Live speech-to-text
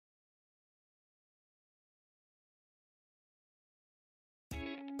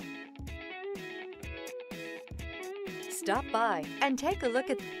Stop by and take a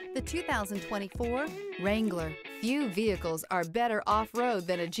look at the 2024 Wrangler. Few vehicles are better off-road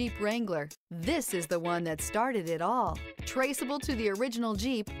than a Jeep Wrangler. This is the one that started it all. Traceable to the original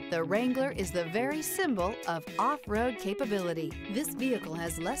Jeep, the Wrangler is the very symbol of off-road capability. This vehicle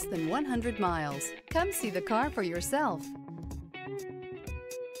has less than 100 miles. Come see the car for yourself.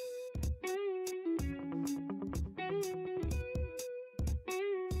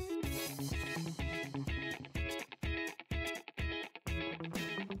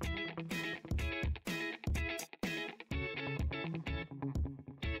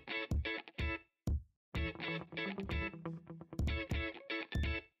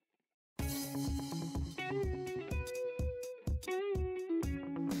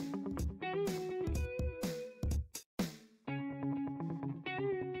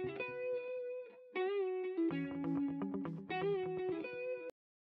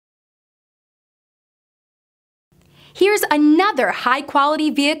 Here's another high-quality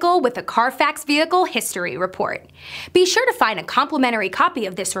vehicle with a Carfax Vehicle History Report. Be sure to find a complimentary copy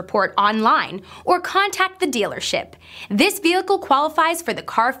of this report online or contact the dealership. This vehicle qualifies for the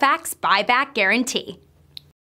Carfax Buyback Guarantee.